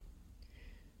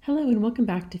Hello and welcome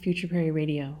back to Future Prairie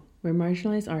Radio, where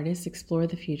marginalized artists explore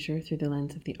the future through the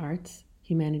lens of the arts,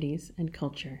 humanities, and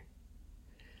culture.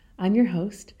 I'm your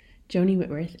host, Joni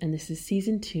Whitworth, and this is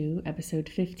Season 2, Episode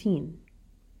 15,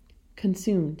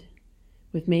 Consumed,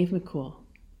 with Maeve McCool.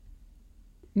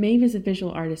 Maeve is a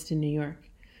visual artist in New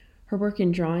York. Her work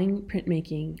in drawing,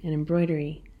 printmaking, and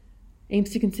embroidery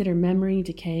aims to consider memory,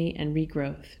 decay, and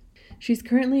regrowth. She's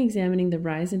currently examining the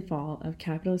rise and fall of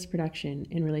capitalist production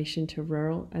in relation to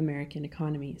rural American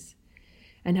economies,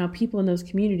 and how people in those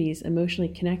communities emotionally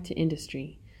connect to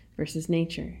industry versus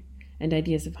nature, and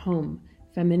ideas of home,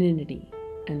 femininity,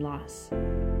 and loss.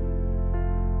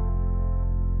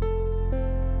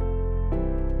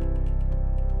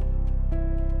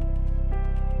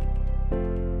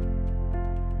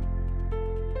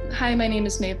 Hi, my name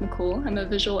is Maeve McCool. I'm a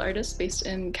visual artist based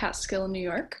in Catskill, New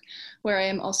York, where I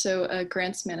am also a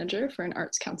grants manager for an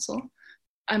arts council.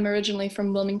 I'm originally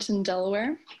from Wilmington,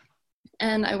 Delaware,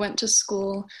 and I went to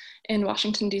school in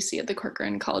Washington, D.C. at the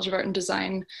Corcoran College of Art and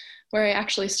Design, where I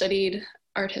actually studied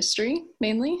art history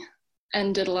mainly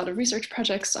and did a lot of research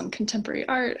projects on contemporary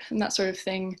art and that sort of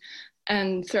thing.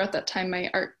 And throughout that time,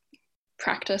 my art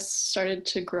practice started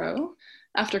to grow.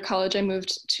 After college, I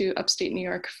moved to upstate New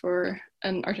York for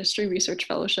an art history research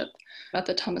fellowship at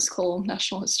the Thomas Cole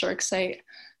National Historic Site.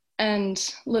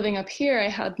 And living up here, I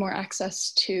had more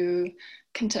access to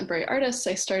contemporary artists.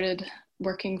 I started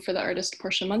working for the artist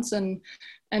Portia Munson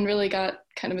and really got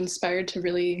kind of inspired to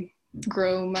really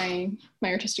grow my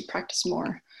artistic practice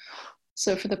more.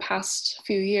 So for the past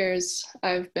few years,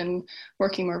 I've been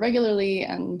working more regularly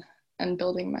and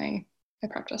building my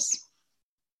practice.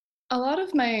 A lot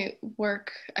of my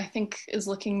work, I think, is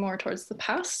looking more towards the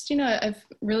past. You know, I've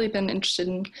really been interested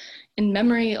in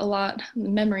memory a lot,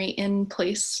 memory in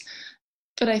place.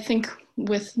 But I think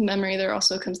with memory, there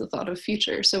also comes the thought of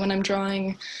future. So when I'm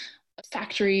drawing a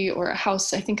factory or a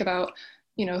house, I think about,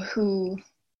 you know, who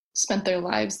spent their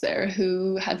lives there,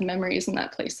 who had memories in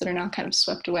that place that are now kind of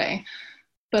swept away.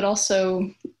 But also,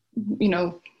 you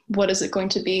know, what is it going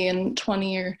to be in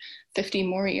 20 or 50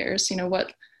 more years? You know,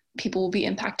 what people will be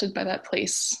impacted by that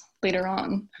place later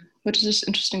on, which is just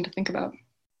interesting to think about.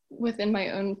 Within my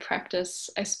own practice,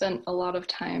 I spent a lot of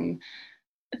time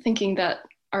thinking that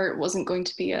art wasn't going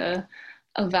to be a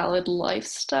valid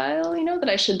lifestyle, you know, that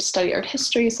I should study art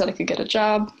history so that I could get a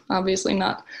job. Obviously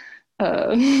not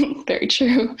very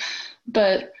true,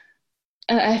 but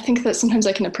I think that sometimes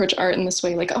I can approach art in this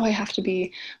way, like, oh, I have to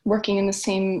be working in the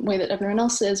same way that everyone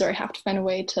else is, or I have to find a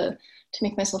way to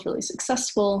make myself really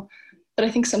successful. But I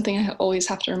think something I always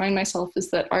have to remind myself is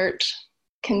that art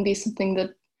can be something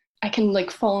that I can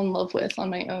like fall in love with on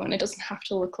my own. It doesn't have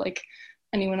to look like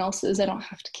anyone else's. I don't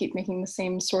have to keep making the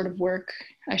same sort of work.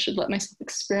 I should let myself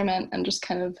experiment and just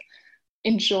kind of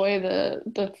enjoy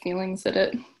the feelings that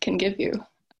it can give you.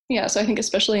 Yeah, so I think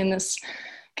especially in this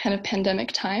kind of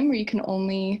pandemic time where you can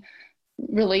only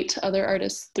relate to other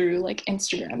artists through like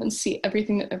Instagram and see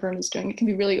everything that everyone is doing, it can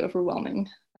be really overwhelming.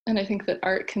 And I think that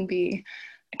art can be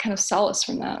a kind of solace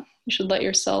from that. You should let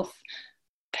yourself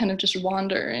kind of just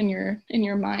wander in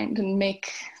your mind and make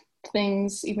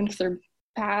things, even if they're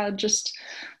bad, just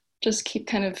keep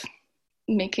kind of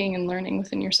making and learning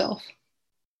within yourself.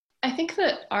 I think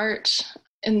that art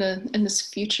in this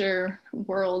future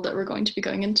world that we're going to be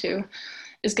going into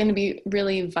is going to be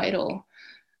really vital.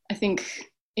 I think,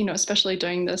 you know, especially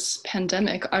during this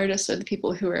pandemic, artists are the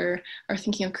people who are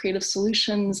thinking of creative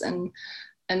solutions and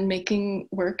making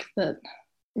work that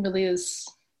really is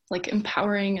like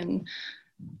empowering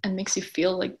and makes you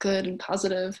feel like good and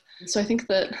positive. So I think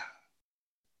that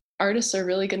artists are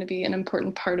really going to be an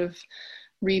important part of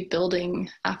rebuilding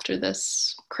after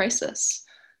this crisis.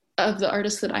 Of the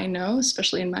artists that I know,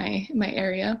 especially in my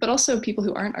area, but also people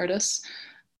who aren't artists,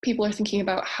 people are thinking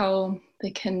about how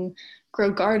they can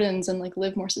grow gardens and like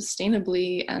live more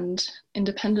sustainably and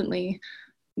independently,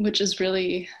 which is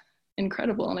really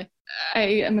incredible. And I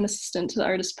am an assistant to the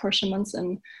artist Portia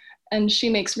Munson, and she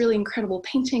makes really incredible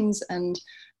paintings and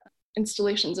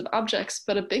installations of objects,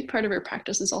 but a big part of her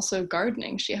practice is also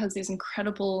gardening. She has these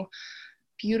incredible,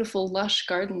 beautiful, lush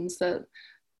gardens that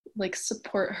like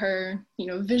support her, you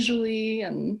know, visually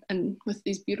and with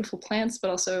these beautiful plants, but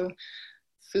also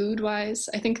food-wise.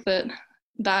 I think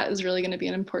that is really going to be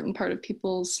an important part of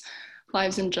people's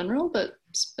lives in general, but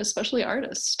especially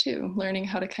artists too, learning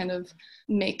how to kind of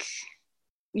make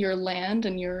your land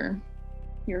and your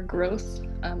growth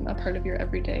a part of your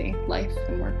everyday life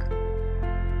and work.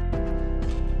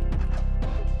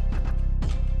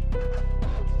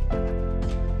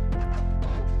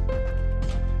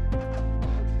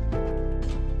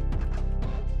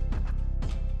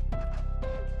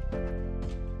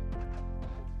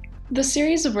 The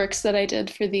series of works that I did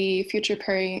for the Future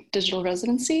Prairie Digital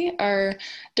Residency are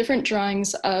different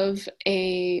drawings of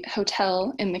a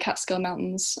hotel in the Catskill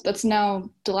Mountains that's now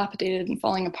dilapidated and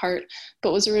falling apart,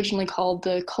 but was originally called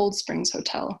the Cold Springs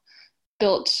Hotel,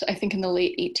 built, I think, in the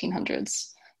late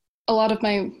 1800s. A lot of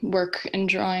my work in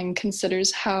drawing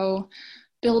considers how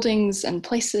buildings and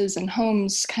places and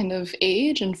homes kind of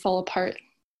age and fall apart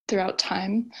throughout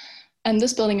time. And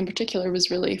this building in particular was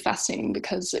really fascinating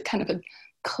because it kind of had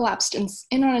collapsed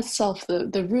in on itself.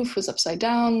 The roof was upside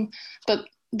down, but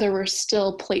there were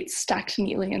still plates stacked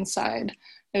neatly inside.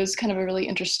 It was kind of a really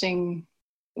interesting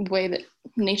way that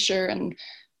nature and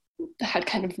had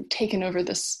kind of taken over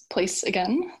this place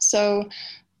again. So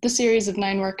the series of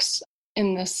 9 works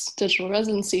in this digital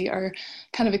residency are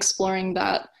kind of exploring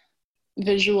that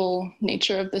visual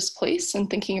nature of this place and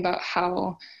thinking about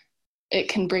how it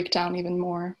can break down even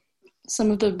more. Some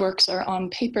of the works are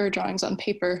on paper, drawings on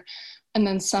paper, and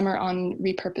then some are on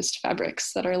repurposed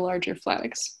fabrics that are larger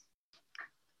flags.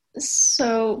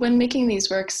 So when making these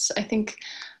works, I think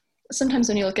sometimes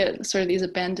when you look at sort of these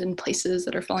abandoned places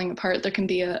that are falling apart, there can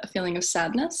be a feeling of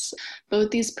sadness. But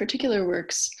with these particular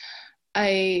works,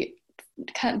 I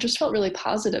kind of just felt really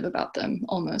positive about them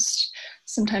almost.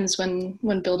 Sometimes when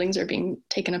buildings are being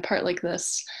taken apart like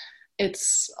this,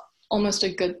 it's almost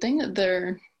a good thing that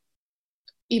they're,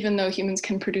 even though humans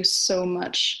can produce so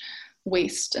much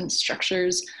waste and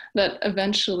structures, that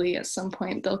eventually at some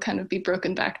point they'll kind of be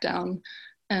broken back down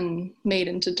and made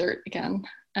into dirt again.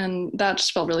 And that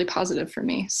just felt really positive for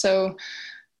me. So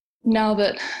now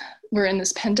that we're in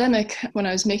this pandemic, when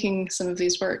I was making some of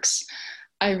these works,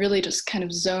 I really just kind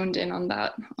of zoned in on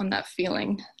that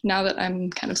feeling. Now that I'm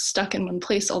kind of stuck in one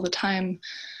place all the time,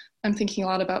 I'm thinking a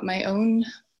lot about my own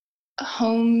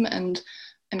home and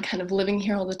kind of living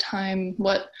here all the time,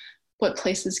 what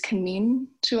places can mean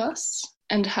to us,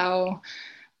 and how,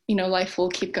 life will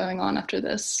keep going on after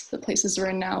this. The places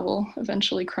we're in now will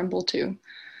eventually crumble too,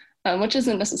 which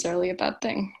isn't necessarily a bad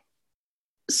thing.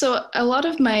 So a lot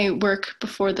of my work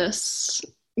before this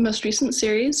most recent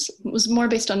series was more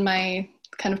based on my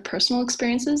kind of personal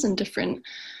experiences in different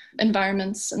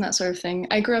environments and that sort of thing.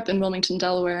 I grew up in Wilmington,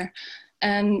 Delaware,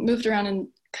 and moved around in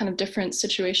kind of different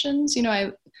situations.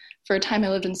 For a time I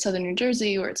lived in southern New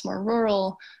Jersey where it's more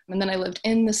rural, and then I lived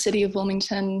in the city of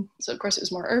Wilmington, so of course it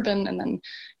was more urban, and then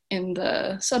in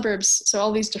the suburbs. So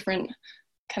all these different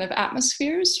kind of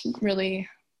atmospheres really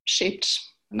shaped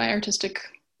my artistic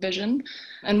vision.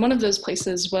 And one of those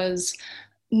places was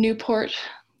Newport,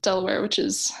 Delaware, which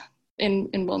is in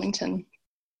Wilmington.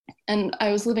 And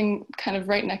I was living kind of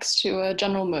right next to a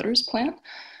General Motors plant,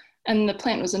 and the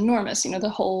plant was enormous. The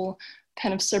whole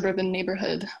kind of suburban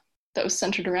neighborhood that was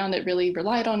centered around it really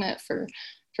relied on it for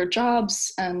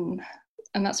jobs and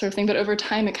that sort of thing. But over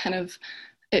time,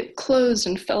 it closed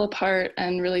and fell apart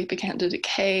and really began to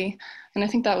decay. And I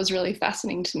think that was really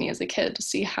fascinating to me as a kid to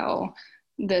see how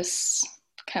this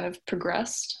kind of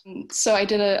progressed. So I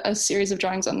did a series of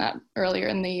drawings on that earlier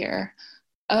in the year,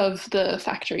 of the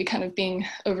factory kind of being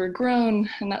overgrown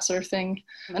and that sort of thing.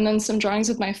 And then some drawings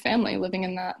of my family living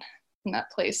in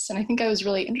that place. And I think I was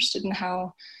really interested in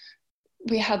how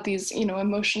we had these,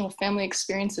 emotional family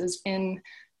experiences in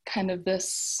kind of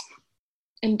this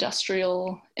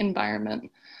industrial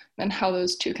environment, and how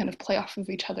those two kind of play off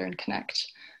of each other and connect.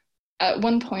 At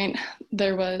one point,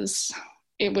 there was,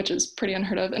 which is pretty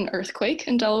unheard of, an earthquake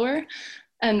in Delaware.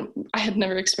 And I had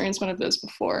never experienced one of those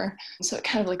before. So it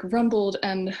kind of like rumbled,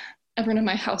 and everyone in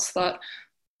my house thought,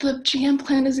 the GM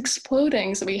plant is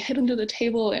exploding. So we hid under the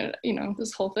table and,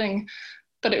 this whole thing.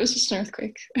 But it was just an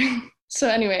earthquake. So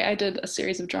anyway, I did a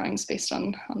series of drawings based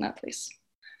on that place.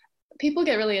 People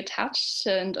get really attached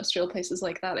to industrial places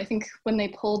like that. I think when they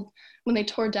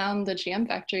tore down the GM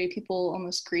factory, people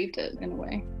almost grieved it in a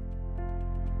way.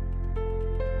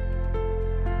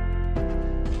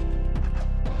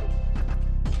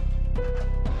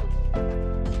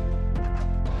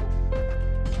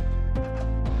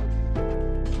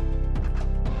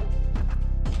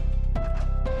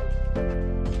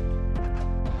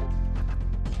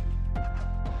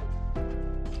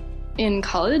 In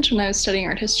college, when I was studying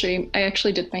art history, I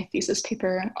actually did my thesis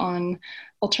paper on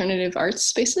alternative art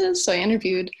spaces. So I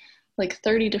interviewed like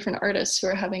 30 different artists who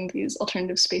are having these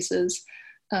alternative spaces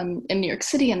in New York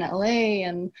City and LA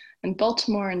and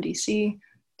Baltimore and DC,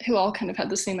 who all kind of had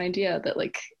the same idea that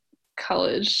like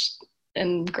college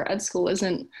and grad school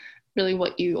isn't really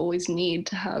what you always need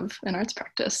to have an arts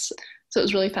practice. So it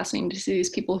was really fascinating to see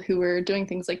these people who were doing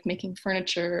things like making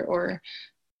furniture or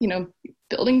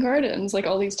building gardens, like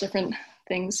all these different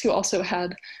things, who also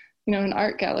had, an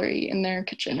art gallery in their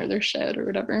kitchen or their shed or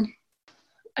whatever.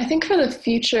 I think for the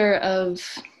future of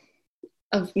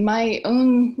of my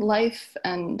own life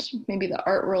and maybe the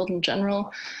art world in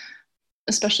general,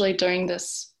 especially during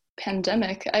this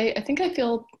pandemic, I think I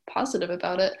feel positive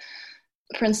about it.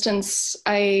 For instance,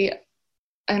 I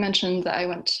mentioned that I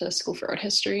went to school for art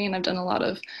history and I've done a lot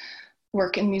of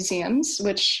work in museums,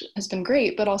 which has been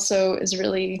great, but also is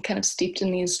really kind of steeped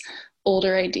in these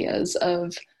older ideas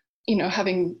of,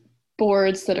 having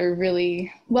boards that are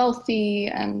really wealthy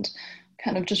and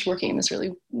kind of just working in this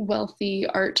really wealthy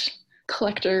art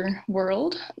collector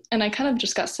world. And I kind of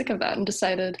just got sick of that and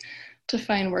decided to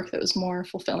find work that was more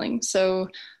fulfilling. So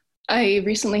I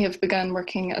recently have begun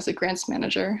working as a grants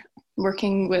manager,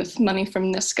 working with money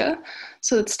from NISCA.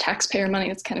 So it's taxpayer money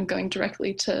that's kind of going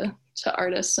directly to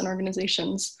artists and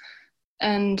organizations.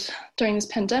 And during this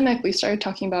pandemic, we started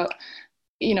talking about,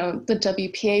 the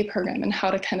WPA program and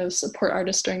how to kind of support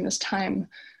artists during this time.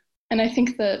 And I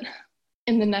think that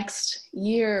in the next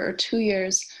year or 2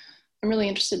 years, I'm really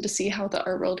interested to see how the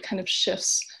art world kind of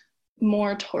shifts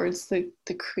more towards the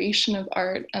creation of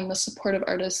art and the support of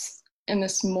artists in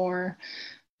this more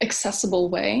accessible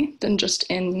way than just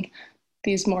in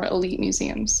these more elite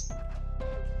museums.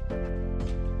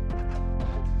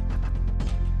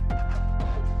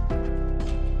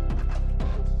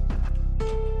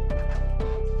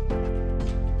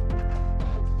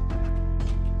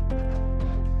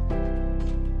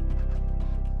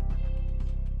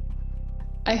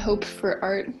 I hope for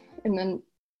art in the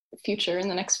future, in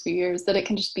the next few years, that it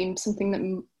can just be something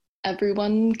that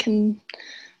everyone can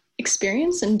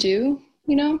experience and do,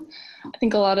 I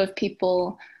think a lot of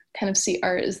people kind of see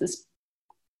art as this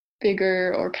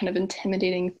bigger or kind of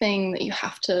intimidating thing that you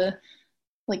have to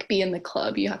like be in the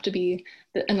club, you have to be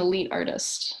an elite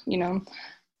artist,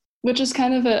 which is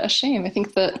kind of a shame. I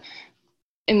think that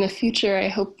in the future, I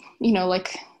hope,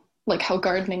 like how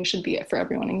gardening should be for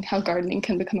everyone and how gardening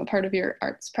can become a part of your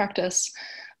arts practice,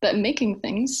 that making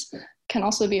things can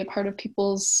also be a part of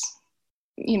people's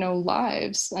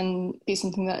lives and be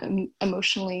something that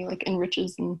emotionally like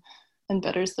enriches and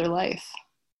betters their life.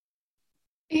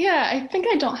 Yeah, I think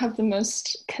I don't have the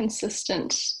most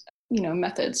consistent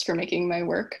methods for making my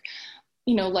work.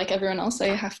 Like everyone else, I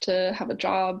have to have a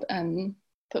job and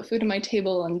put food on my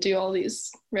table and do all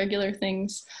these regular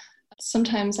things.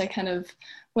 Sometimes I kind of,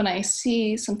 when I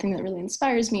see something that really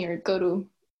inspires me or go to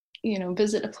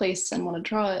visit a place and want to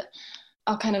draw it,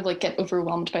 I'll kind of like get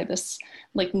overwhelmed by this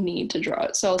like need to draw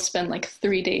it. So I'll spend like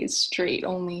 3 days straight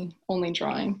only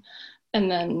drawing,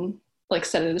 and then like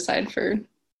set it aside for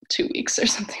 2 weeks or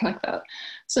something like that.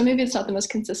 So maybe it's not the most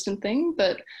consistent thing,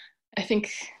 but I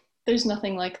think there's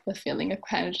nothing like the feeling of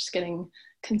kind of just getting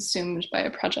consumed by a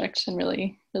project and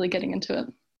really, really getting into it.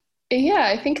 Yeah,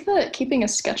 I think that keeping a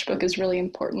sketchbook is really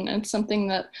important. And it's something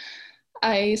that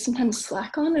I sometimes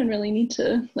slack on and really need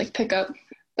to like pick up.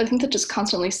 But I think that just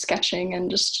constantly sketching and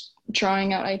just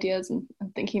drawing out ideas and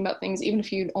thinking about things, even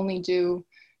if you only do,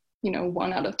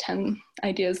 1 out of 10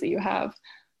 ideas that you have,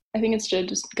 I think it's good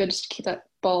just to keep that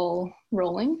ball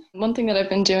rolling. One thing that I've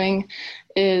been doing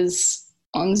is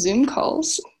on Zoom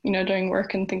calls, during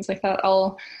work and things like that,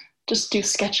 I'll just do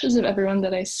sketches of everyone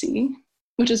that I see,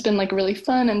 which has been like really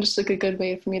fun and just like a good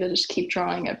way for me to just keep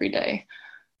drawing every day.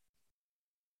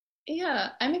 Yeah,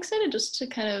 I'm excited just to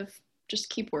kind of just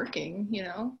keep working,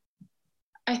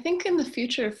 I think in the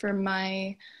future for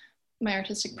my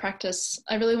artistic practice,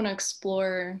 I really want to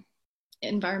explore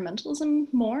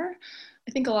environmentalism more.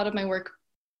 I think a lot of my work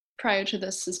prior to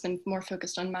this has been more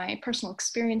focused on my personal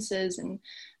experiences and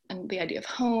the idea of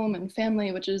home and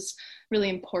family, which is really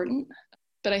important,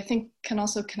 but I think can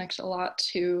also connect a lot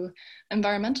to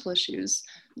environmental issues,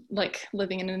 like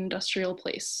living in an industrial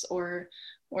place or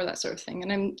that sort of thing.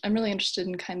 And I'm really interested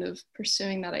in kind of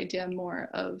pursuing that idea more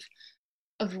of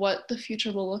what the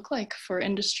future will look like for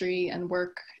industry and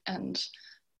work and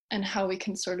how we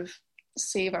can sort of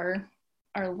save our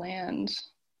land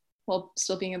while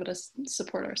still being able to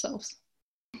support ourselves.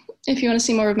 If you want to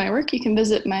see more of my work, you can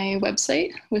visit my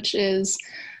website, which is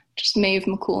just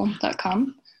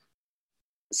maevemccool.com.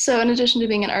 So in addition to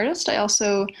being an artist, I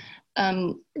also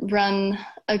run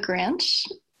a grant,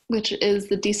 which is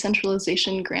the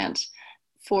decentralization grant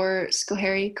for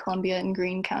Schoharie, Columbia, and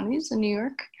Greene counties in New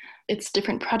York. It's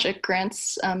different project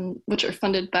grants, which are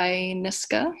funded by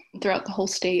NISCA throughout the whole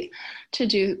state to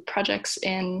do projects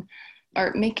in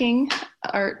art making,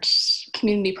 art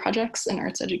community projects, and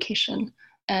arts education.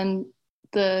 And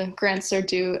the grants are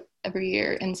due every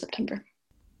year in September.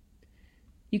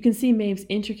 You can see Maeve's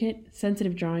intricate,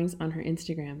 sensitive drawings on her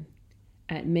Instagram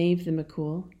at Maeve the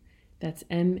McCool. That's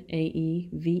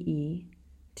MaeveThemcCool.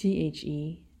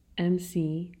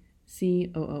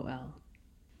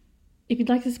 If you'd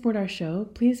like to support our show,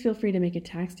 please feel free to make a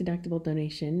tax-deductible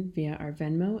donation via our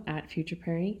Venmo at Future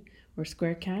Prairie, or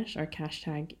Square Cash, our cash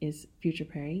tag is Future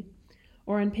Prairie,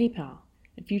 or on PayPal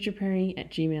at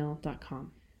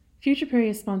futureprairie@gmail.com. Future Prairie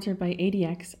is sponsored by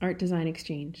ADX Art Design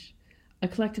Exchange, a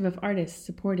collective of artists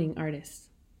supporting artists.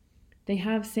 They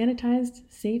have sanitized,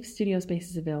 safe studio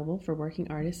spaces available for working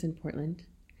artists in Portland,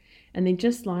 and they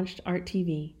just launched Art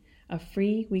TV, a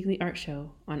free weekly art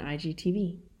show on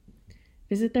IGTV.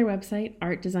 Visit their website,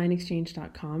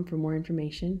 artdesignexchange.com, for more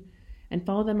information, and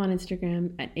follow them on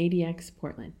Instagram at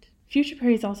ADXPortland. Future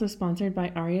Prairie is also sponsored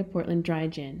by Aria Portland Dry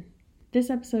Gin. This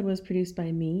episode was produced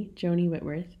by me, Joni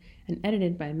Whitworth, and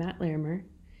edited by Matt Larimer.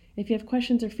 If you have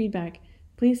questions or feedback,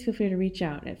 please feel free to reach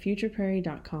out at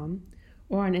futureprairie.com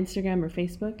or on Instagram or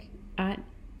Facebook at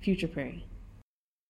Future Prairie.